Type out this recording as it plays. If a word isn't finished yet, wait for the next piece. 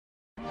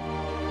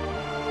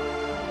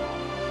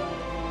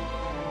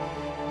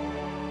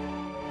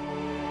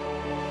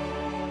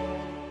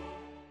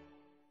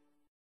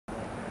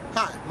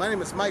My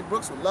name is Mike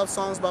Brooks with Love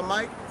Songs by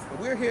Mike. And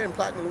we're here in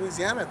Plaquemine,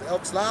 Louisiana at the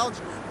Elks Lounge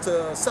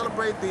to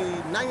celebrate the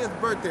 90th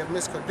birthday of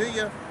Miss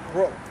Cordelia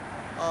Brooke.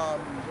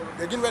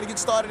 They're getting ready to get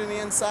started in the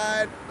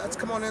inside. Let's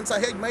come on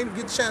inside. Hey, you might even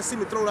get a chance to see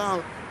me throw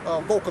down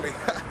vocally.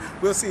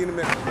 We'll see you in a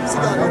minute. See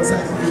you on the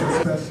inside.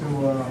 A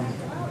special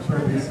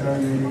birthday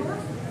ceremony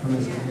for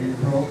Miss Cordelia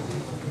Brooke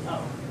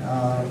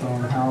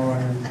from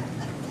Howard and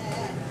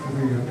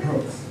Cordelia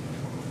Brooks.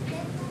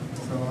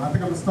 So I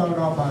think I'm going to start it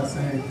off by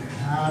saying,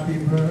 happy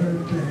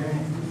birthday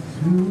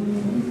to you.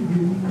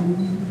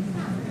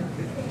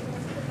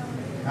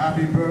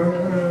 Happy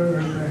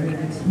birthday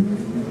to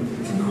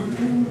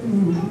you.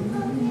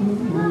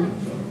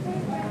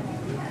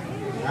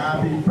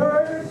 Happy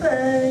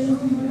birthday,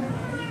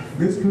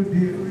 Miss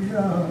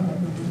Cordelia.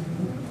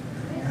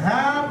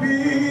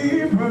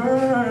 Happy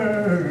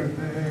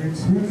birthday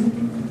to you.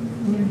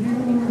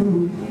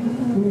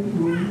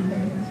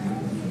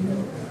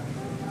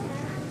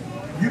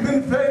 You've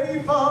been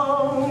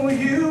faithful,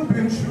 you've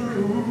been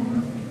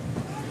true,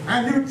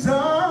 and you've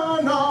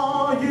done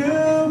all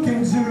you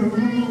can do.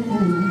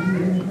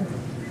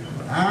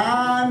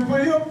 And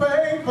for your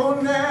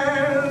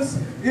faithfulness,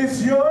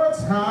 it's your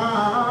time.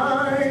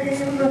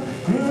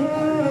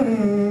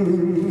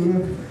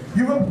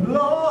 You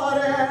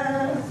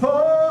applauded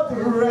for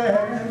the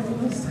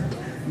rest.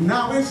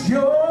 Now it's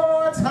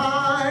your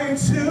time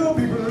to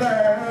be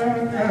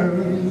blessed.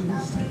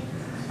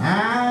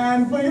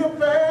 And for your